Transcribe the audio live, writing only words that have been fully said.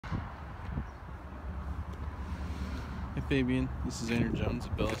Hey Fabian, this is Andrew Jones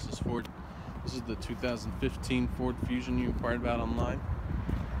at Estes Ford. This is the 2015 Ford Fusion you inquired about online.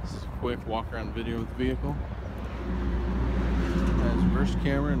 This is a quick walk around video of the vehicle. It has reverse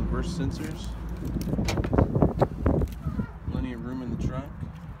camera and reverse sensors. Plenty of room in the trunk.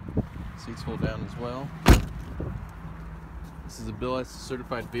 Seats fold down as well. This is a Bill Estes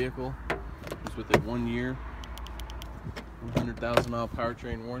certified vehicle. It's with a 1-year, 100,000 mile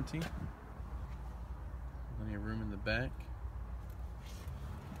powertrain warranty. Plenty of room in the back.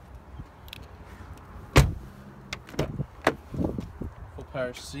 Full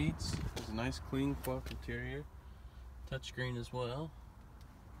power seats. There's a nice clean cloth interior. Touchscreen as well.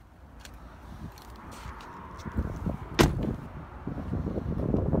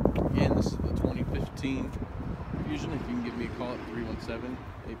 Again, this is the 2015 Fusion. If you can give me a call at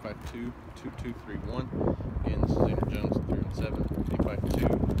 317-852-2231. Again, this is Andrew Jones at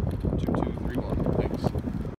 317-852-2231.